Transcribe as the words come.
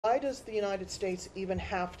why does the United States even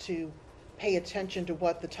have to pay attention to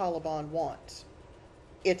what the Taliban wants?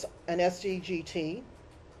 It's an SDGT.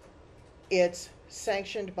 It's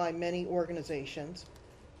sanctioned by many organizations.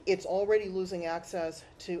 It's already losing access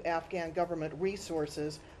to Afghan government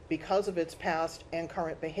resources because of its past and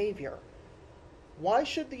current behavior. Why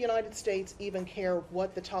should the United States even care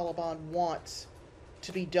what the Taliban wants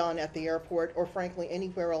to be done at the airport or frankly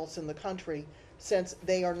anywhere else in the country, since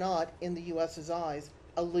they are not, in the US's eyes,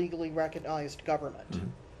 a legally recognized government? Mm-hmm.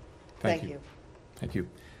 Thank you. Thank you.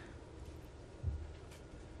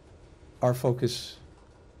 Our focus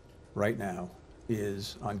right now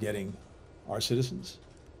is on getting our citizens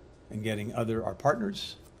and getting our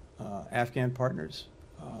partners, Afghan partners,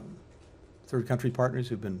 third country partners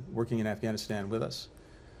who've been working in Afghanistan with us,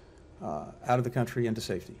 out of the country into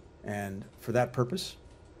safety. And for that purpose,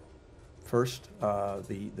 first,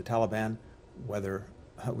 the Taliban, whether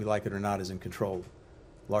we like it or not, is in control,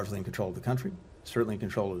 largely in control of the country, certainly in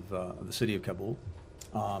control of the city of Kabul.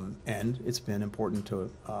 And it's been important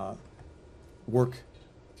to work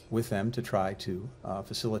with them to try to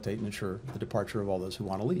facilitate and ensure the departure of all those who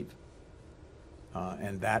want to leave.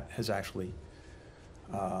 And that has actually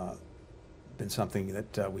been something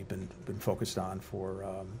that we've been focused on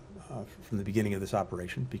from the beginning of this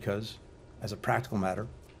operation, because as a practical matter,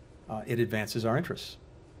 it advances our interests.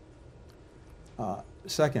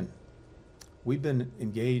 Second, we've been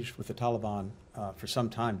engaged with the Taliban for some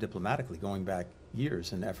time diplomatically, going back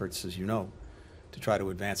years in efforts, as you know, to try to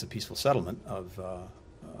advance a peaceful settlement of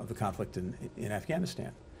the conflict in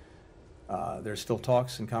Afghanistan. There's still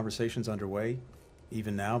talks and conversations underway,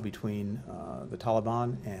 even now, between the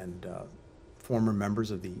Taliban and former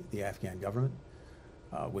members of the Afghan government,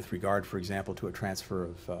 with regard, for example, to a transfer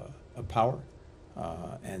of power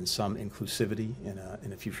and some inclusivity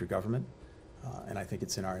in a future government. And I think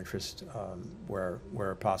it's in our interest,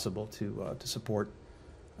 where possible, to support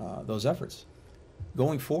those efforts.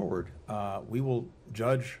 Going forward, we will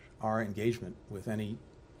judge our engagement with any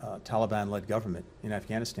Taliban-led government in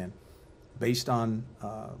Afghanistan based on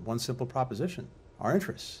one simple proposition: our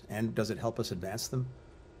interests, and does it help us advance them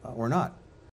or not.